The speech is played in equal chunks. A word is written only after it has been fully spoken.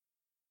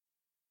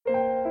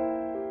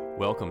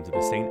Welcome to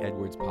the St.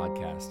 Edward's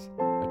Podcast,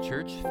 a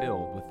church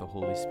filled with the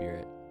Holy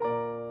Spirit.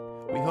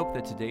 We hope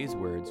that today's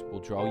words will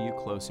draw you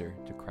closer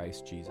to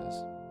Christ Jesus.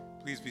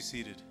 Please be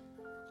seated.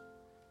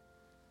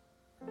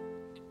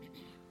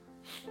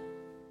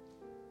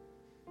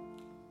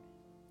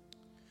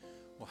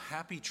 Well,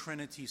 happy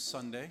Trinity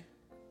Sunday,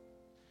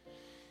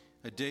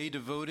 a day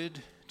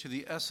devoted to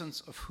the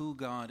essence of who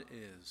God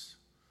is.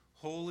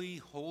 Holy,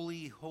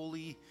 holy,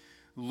 holy,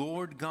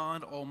 Lord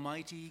God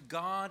Almighty,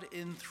 God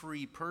in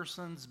three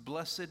persons,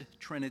 blessed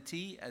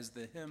Trinity, as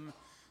the hymn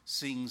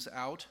sings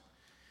out.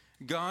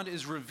 God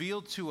is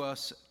revealed to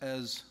us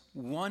as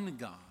one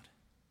God.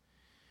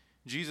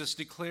 Jesus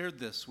declared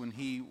this when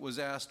he was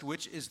asked,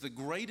 which is the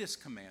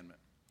greatest commandment?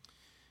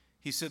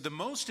 He said, the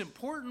most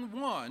important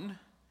one,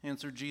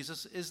 answered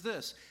Jesus, is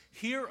this: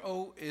 Hear,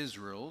 O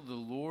Israel, the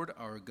Lord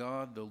our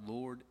God, the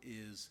Lord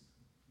is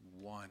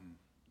one.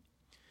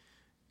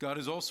 God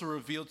is also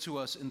revealed to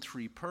us in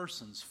three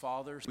persons,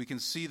 Father. We can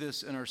see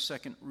this in our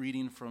second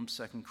reading from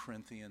 2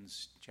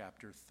 Corinthians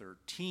chapter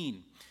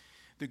 13.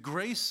 The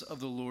grace of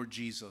the Lord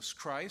Jesus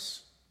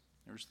Christ,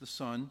 there's the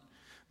Son,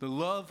 the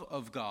love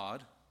of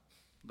God,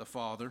 the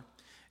Father,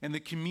 and the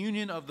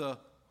communion of the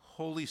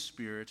Holy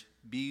Spirit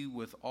be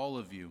with all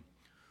of you,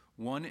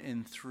 one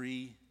in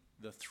three,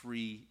 the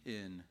three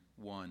in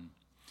one.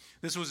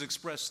 This was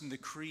expressed in the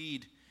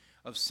Creed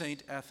of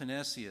St.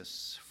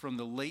 Athanasius from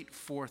the late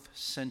 4th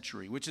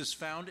century, which is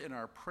found in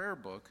our prayer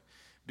book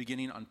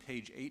beginning on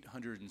page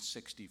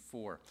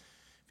 864.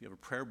 If you have a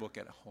prayer book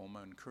at home,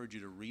 I encourage you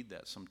to read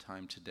that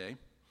sometime today.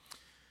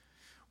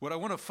 What I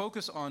want to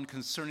focus on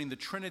concerning the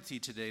Trinity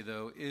today,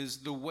 though, is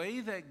the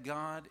way that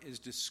God is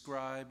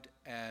described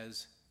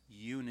as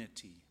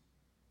unity.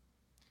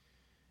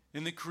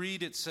 In the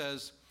Creed, it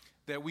says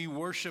that we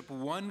worship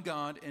one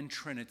God in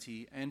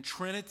Trinity, and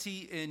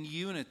Trinity in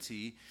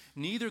unity,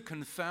 neither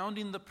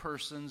confounding the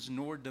persons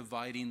nor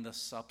dividing the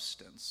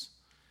substance.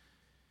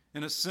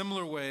 In a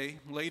similar way,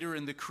 later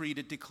in the Creed,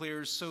 it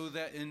declares, so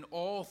that in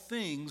all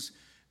things,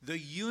 the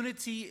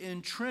unity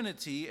in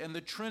Trinity and the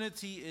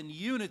Trinity in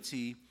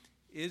unity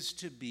is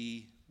to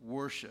be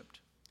worshiped.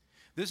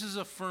 This is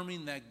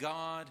affirming that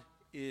God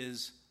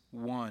is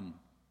one.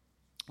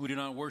 We do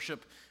not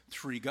worship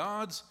three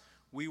gods,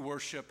 we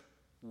worship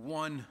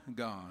one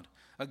God,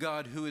 a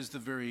God who is the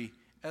very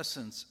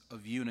essence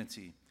of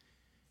unity.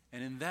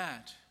 And in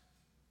that,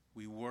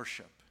 we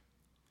worship.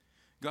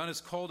 God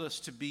has called us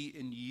to be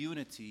in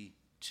unity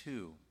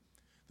too.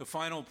 The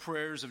final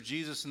prayers of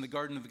Jesus in the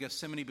Garden of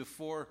Gethsemane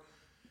before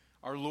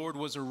our Lord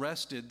was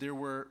arrested, there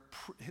were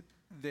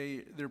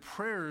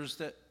prayers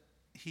that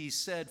he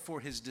said for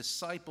his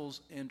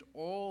disciples and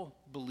all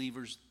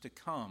believers to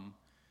come,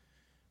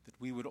 that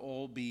we would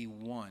all be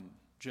one,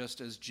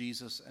 just as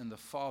Jesus and the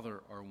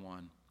Father are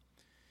one.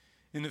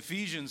 In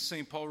Ephesians,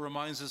 St. Paul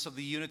reminds us of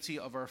the unity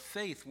of our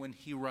faith when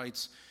he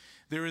writes,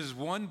 there is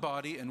one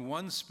body and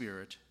one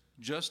Spirit,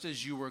 just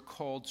as you were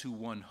called to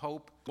one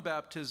hope,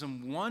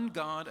 baptism, one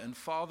God and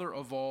Father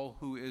of all,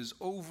 who is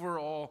over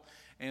all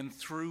and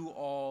through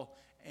all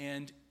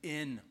and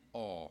in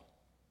all.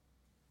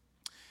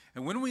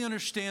 And when we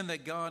understand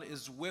that God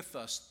is with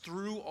us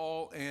through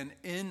all and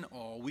in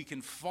all, we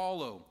can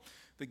follow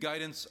the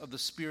guidance of the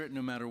Spirit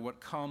no matter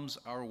what comes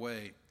our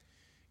way.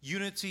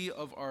 Unity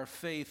of our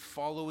faith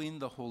following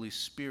the Holy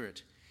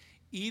Spirit,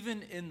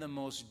 even in the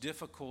most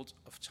difficult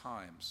of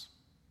times.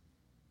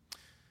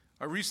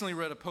 I recently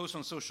read a post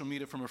on social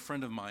media from a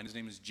friend of mine. His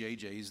name is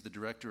JJ. He's the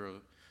director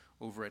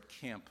over at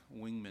Camp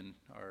Wingman,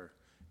 our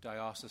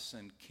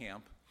diocesan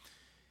camp.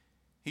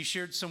 He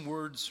shared some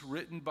words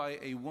written by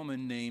a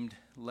woman named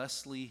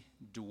Leslie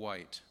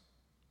Dwight.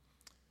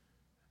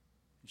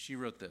 She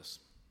wrote this: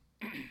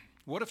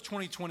 What if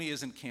 2020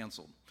 isn't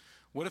canceled?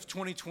 What if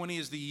 2020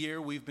 is the year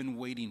we've been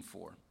waiting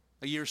for?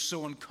 A year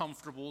so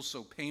uncomfortable,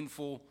 so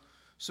painful,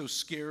 so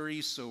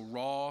scary, so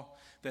raw,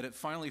 that it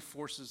finally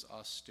forces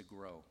us to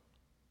grow.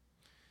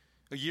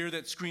 A year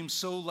that screams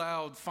so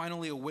loud,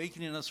 finally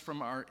awakening us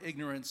from our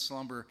ignorant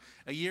slumber.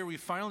 A year we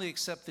finally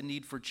accept the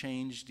need for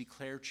change,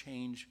 declare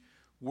change,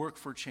 work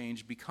for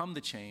change, become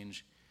the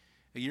change.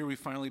 A year we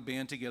finally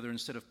band together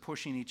instead of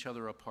pushing each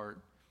other apart.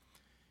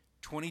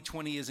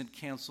 2020 isn't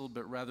canceled,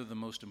 but rather the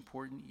most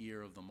important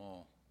year of them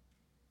all.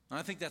 And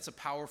I think that's a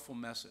powerful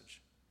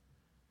message.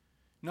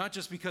 Not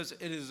just because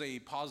it is a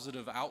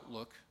positive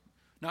outlook,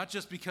 not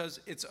just because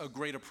it's a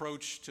great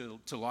approach to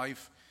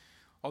life,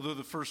 although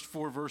the first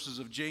 4 verses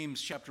of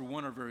James chapter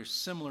 1 are very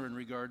similar in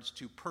regards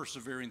to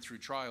persevering through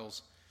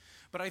trials.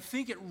 But I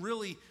think it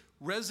really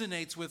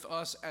resonates with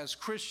us as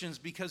Christians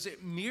because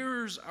it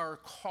mirrors our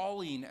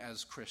calling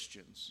as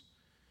Christians.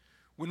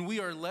 When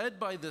we are led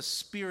by the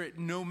Spirit,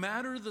 no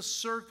matter the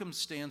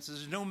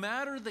circumstances, no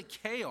matter the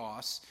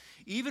chaos,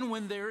 even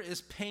when there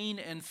is pain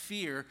and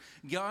fear,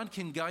 God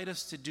can guide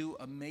us to do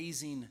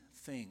amazing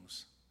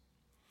things.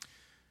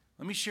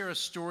 Let me share a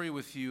story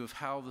with you of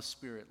how the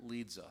Spirit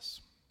leads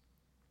us,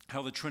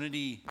 how the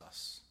Trinity leads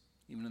us,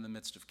 even in the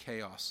midst of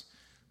chaos.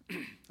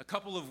 A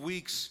couple of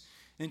weeks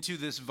into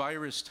this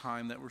virus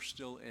time that we're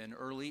still in,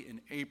 early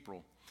in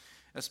April,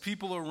 as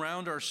people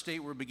around our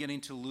state were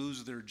beginning to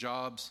lose their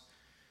jobs.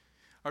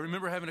 I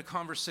remember having a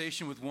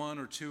conversation with one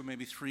or two,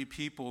 maybe three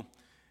people,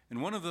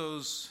 and one of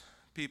those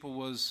people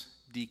was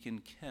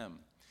Deacon Kim.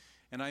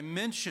 And I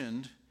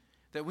mentioned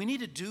that we need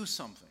to do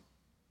something.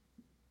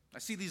 I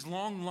see these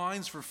long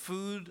lines for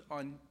food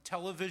on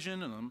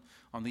television and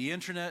on the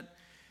internet,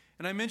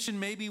 and I mentioned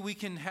maybe we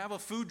can have a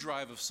food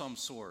drive of some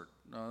sort.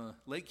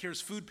 Lake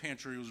Care's food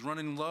pantry was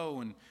running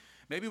low, and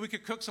maybe we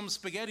could cook some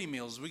spaghetti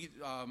meals.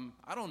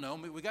 I don't know.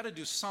 We got to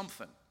do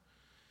something.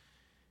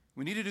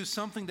 We need to do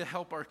something to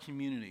help our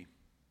community.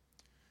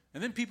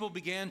 And then people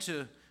began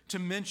to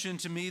mention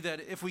to me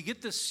that if we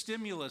get this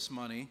stimulus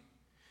money,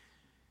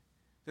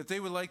 that they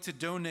would like to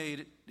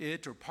donate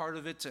it or part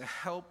of it to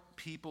help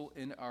people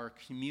in our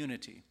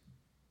community.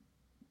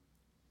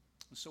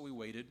 And so we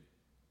waited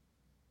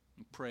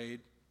and prayed,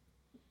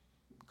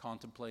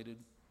 contemplated,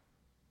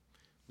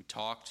 we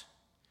talked,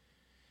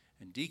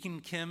 and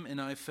Deacon Kim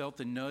and I felt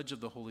the nudge of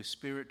the Holy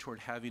Spirit toward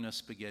having a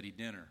spaghetti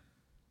dinner.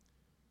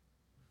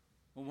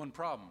 Well, one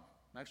problem,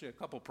 actually a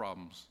couple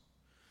problems.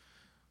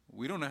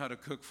 We don't know how to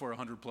cook for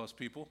 100 plus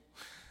people.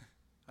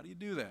 How do you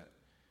do that?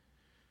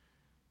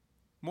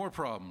 More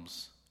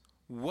problems.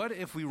 What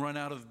if we run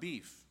out of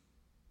beef,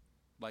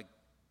 like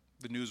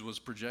the news was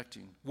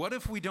projecting? What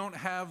if we don't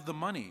have the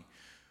money?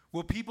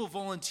 Will people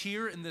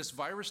volunteer in this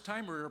virus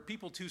time, or are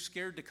people too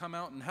scared to come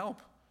out and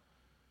help?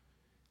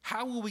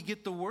 How will we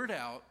get the word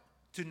out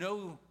to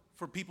know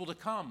for people to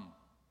come?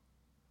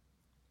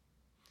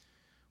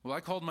 Well,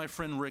 I called my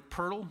friend Rick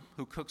Pirtle,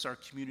 who cooks our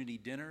community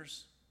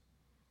dinners.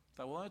 I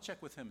thought, well, I'll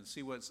check with him and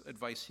see what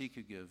advice he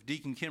could give.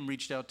 Deacon Kim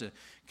reached out to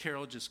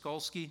Carol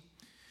Jaskolski.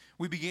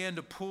 We began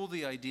to pull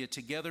the idea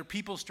together.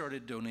 People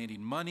started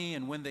donating money,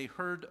 and when they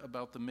heard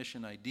about the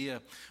mission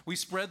idea, we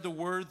spread the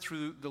word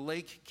through the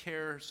Lake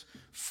Care's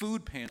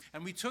food pantry,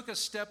 and we took a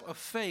step of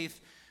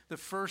faith. The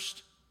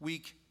first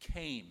week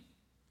came,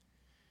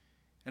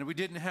 and we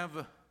didn't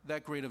have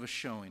that great of a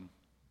showing.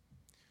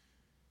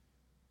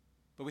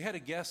 But we had a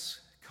guest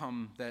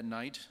come that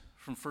night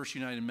from First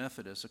United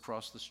Methodist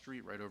across the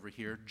street right over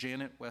here,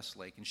 Janet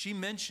Westlake, and she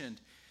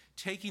mentioned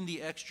taking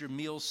the extra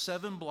meals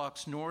 7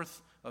 blocks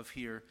north of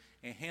here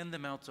and hand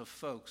them out to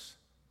folks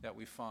that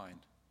we find.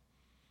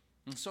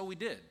 And so we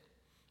did.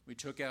 We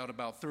took out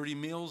about 30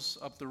 meals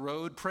up the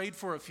road, prayed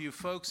for a few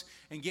folks,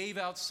 and gave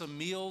out some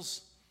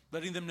meals,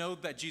 letting them know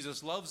that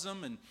Jesus loves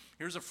them, and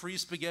here's a free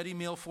spaghetti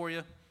meal for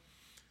you.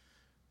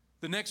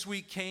 The next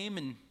week came,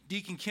 and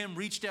Deacon Kim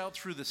reached out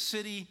through the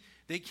city.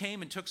 They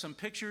came and took some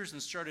pictures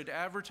and started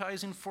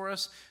advertising for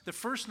us. The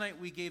first night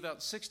we gave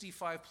out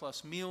 65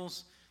 plus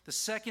meals. The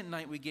second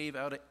night we gave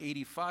out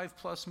 85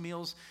 plus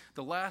meals.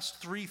 The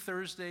last 3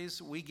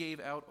 Thursdays we gave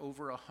out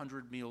over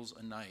 100 meals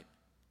a night.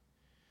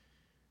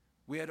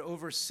 We had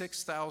over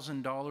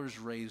 $6,000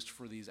 raised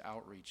for these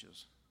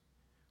outreaches.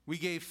 We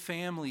gave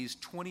families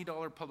 $20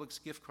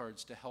 Publix gift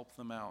cards to help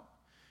them out.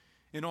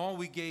 In all,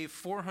 we gave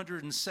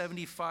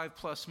 475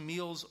 plus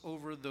meals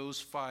over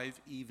those 5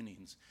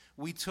 evenings.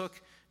 We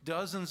took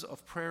dozens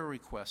of prayer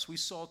requests. We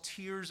saw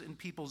tears in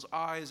people's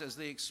eyes as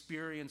they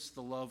experienced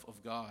the love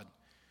of God.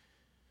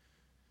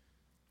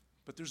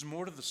 But there's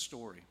more to the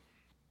story.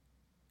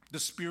 The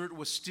Spirit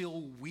was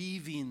still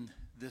weaving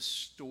this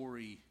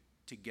story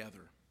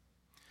together.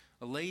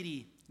 A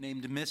lady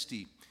named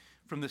Misty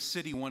from the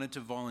city wanted to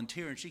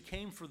volunteer, and she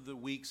came for the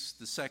weeks,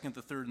 the 2nd,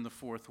 the 3rd, and the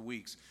 4th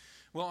weeks.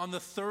 Well, on the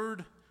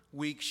 3rd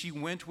week, she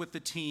went with the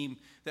team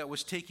that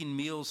was taking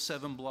meals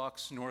 7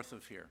 blocks north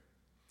of here.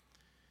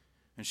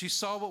 And she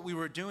saw what we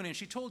were doing, and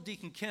she told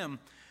Deacon Kim,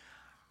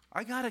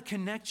 I got to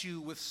connect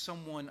you with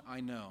someone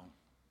I know.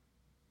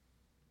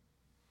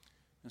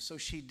 And so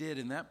she did,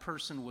 and that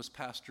person was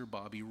Pastor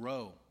Bobby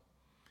Rowe.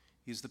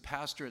 He's the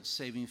pastor at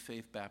Saving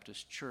Faith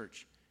Baptist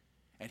Church.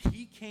 And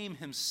he came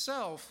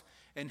himself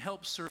and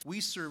helped serve. We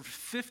served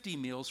 50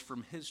 meals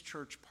from his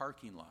church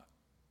parking lot.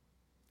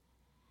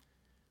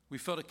 We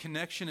felt a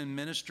connection in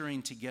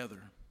ministering together.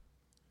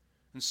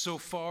 And so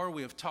far,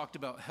 we have talked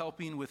about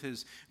helping with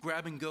his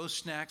grab-and-go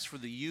snacks for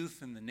the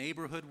youth in the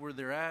neighborhood where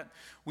they're at.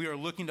 We are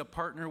looking to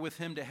partner with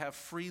him to have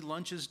free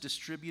lunches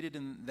distributed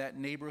in that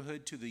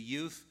neighborhood to the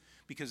youth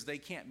because they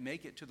can't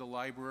make it to the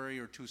library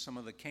or to some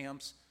of the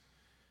camps.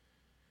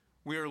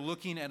 We are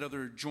looking at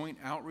other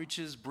joint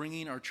outreaches,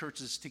 bringing our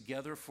churches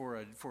together for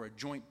a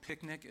joint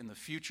picnic in the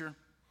future.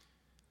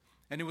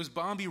 And it was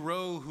Bobby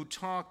Rowe who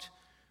talked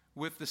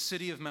with the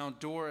city of Mount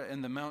Dora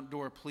and the Mount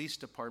Dora Police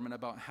Department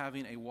about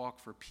having a walk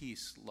for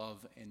peace,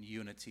 love, and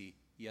unity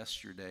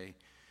yesterday,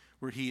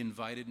 where he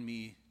invited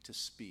me to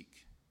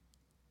speak.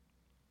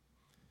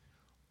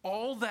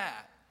 All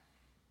that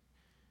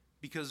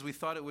because we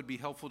thought it would be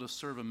helpful to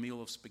serve a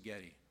meal of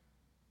spaghetti.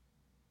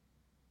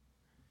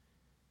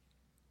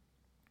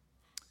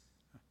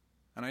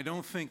 And I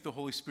don't think the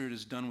Holy Spirit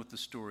is done with the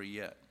story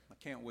yet. I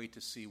can't wait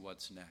to see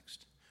what's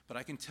next. But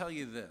I can tell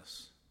you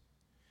this.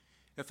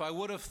 If I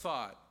would have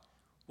thought,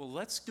 well,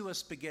 let's do a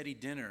spaghetti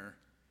dinner,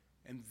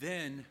 and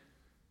then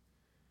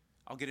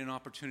I'll get an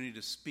opportunity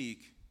to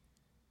speak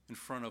in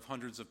front of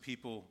hundreds of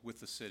people with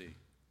the city.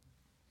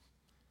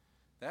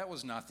 That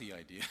was not the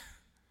idea.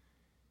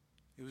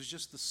 It was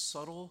just the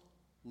subtle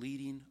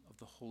leading of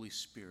the Holy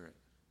Spirit,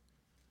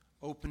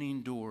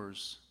 opening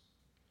doors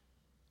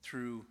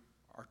through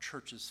our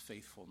church's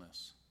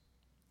faithfulness.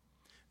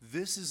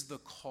 This is the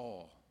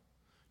call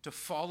to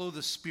follow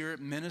the Spirit,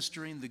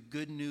 ministering the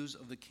good news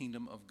of the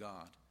kingdom of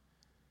God.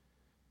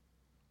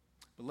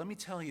 But let me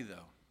tell you,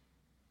 though,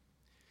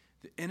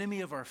 the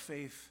enemy of our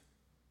faith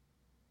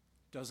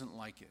doesn't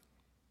like it.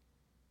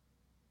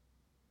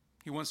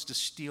 He wants to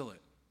steal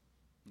it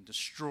and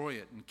destroy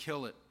it and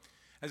kill it.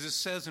 As it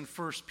says in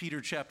 1 Peter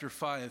chapter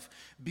 5,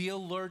 be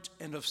alert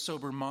and of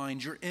sober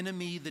mind. Your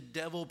enemy, the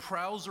devil,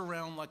 prowls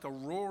around like a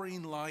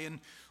roaring lion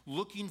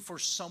looking for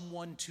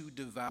someone to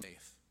devour.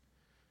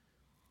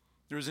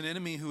 There is an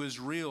enemy who is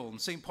real, and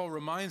St. Paul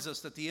reminds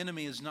us that the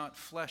enemy is not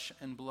flesh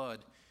and blood.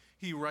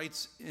 He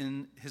writes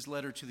in his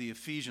letter to the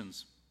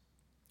Ephesians,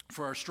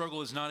 for our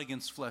struggle is not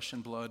against flesh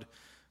and blood,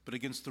 but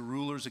against the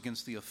rulers,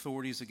 against the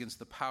authorities, against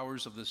the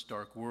powers of this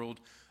dark world,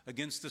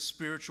 against the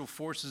spiritual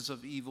forces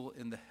of evil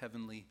in the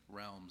heavenly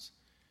realms.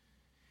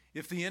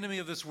 If the enemy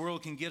of this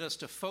world can get us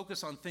to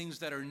focus on things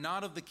that are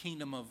not of the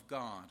kingdom of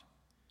God,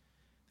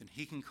 then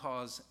he can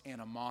cause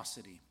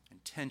animosity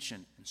and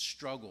tension and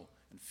struggle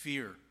and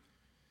fear.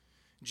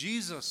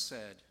 Jesus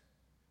said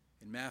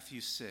in Matthew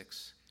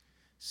 6,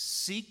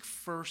 seek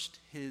first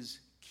his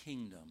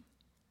kingdom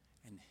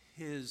and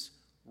his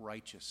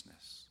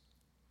righteousness.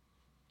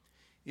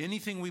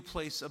 Anything we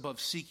place above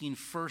seeking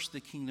first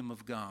the kingdom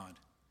of God,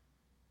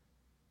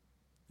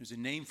 there's a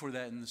name for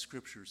that in the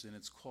scriptures, and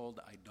it's called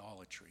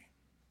idolatry.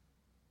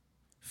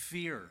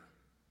 Fear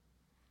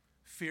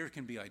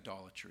can be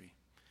idolatry,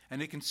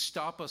 and it can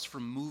stop us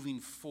from moving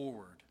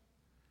forward.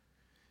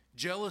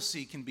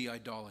 Jealousy can be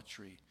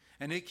idolatry,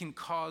 and it can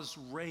cause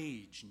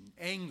rage and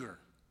anger.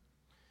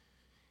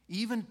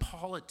 Even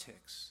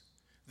politics,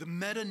 the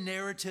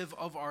meta-narrative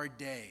of our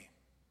day,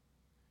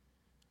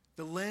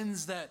 the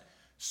lens that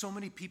so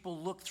many people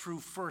look through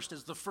first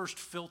as the first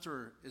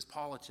filter is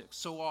politics.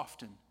 So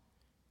often,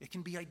 it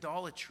can be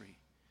idolatry.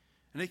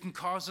 And it can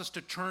cause us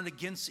to turn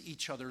against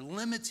each other,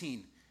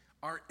 limiting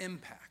our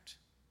impact.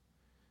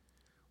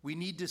 We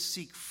need to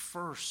seek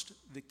first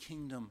the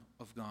kingdom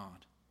of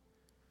God.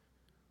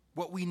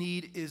 What we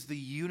need is the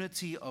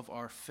unity of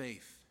our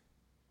faith,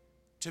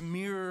 to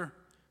mirror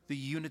the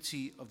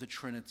unity of the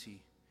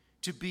Trinity,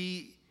 to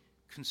be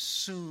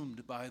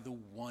consumed by the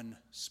one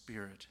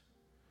Spirit.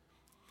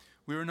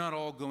 We are not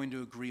all going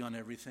to agree on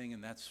everything,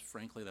 and that's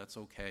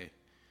okay.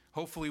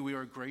 Hopefully we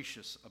are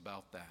gracious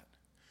about that.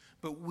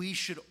 But we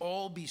should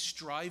all be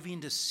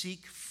striving to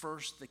seek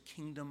first the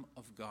kingdom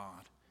of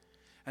God.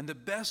 And the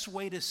best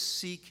way to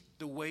seek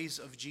the ways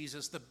of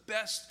Jesus, the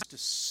best to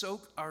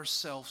soak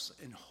ourselves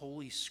in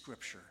Holy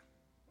Scripture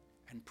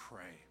and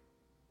pray.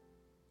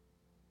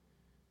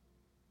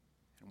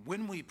 And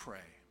when we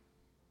pray,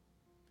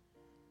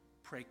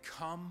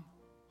 come,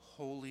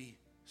 Holy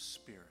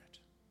Spirit.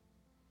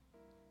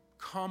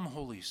 Come,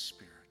 Holy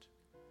Spirit.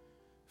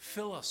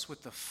 Fill us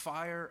with the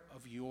fire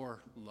of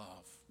your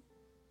love.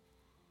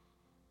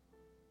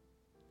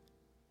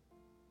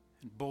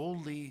 And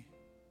boldly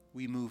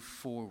we move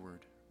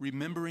forward,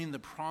 remembering the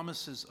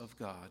promises of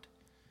God,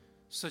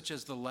 such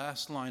as the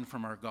last line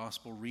from our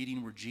gospel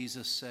reading where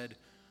Jesus said,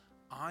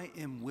 I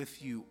am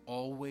with you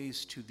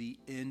always to the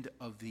end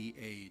of the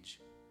age.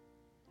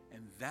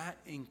 And that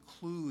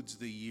includes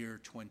the year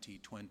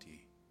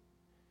 2020.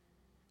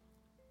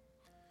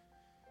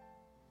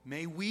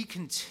 May we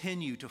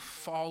continue to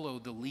follow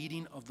the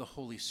leading of the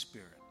Holy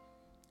Spirit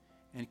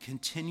and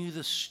continue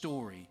the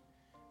story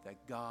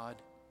that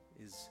God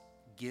is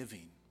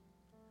giving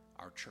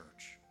our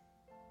church.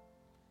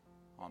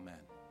 Amen.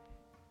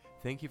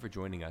 Thank you for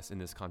joining us in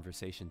this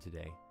conversation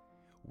today.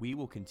 We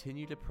will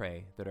continue to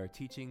pray that our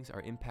teachings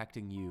are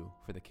impacting you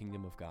for the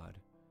kingdom of God.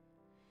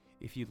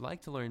 If you'd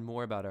like to learn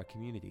more about our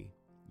community,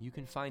 you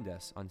can find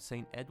us on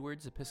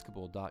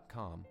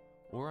stedwardsepiscopal.com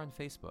or on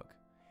Facebook.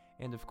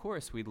 And of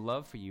course, we'd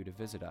love for you to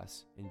visit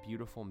us in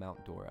beautiful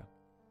Mount Dora.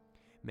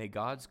 May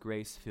God's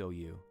grace fill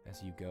you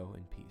as you go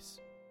in peace.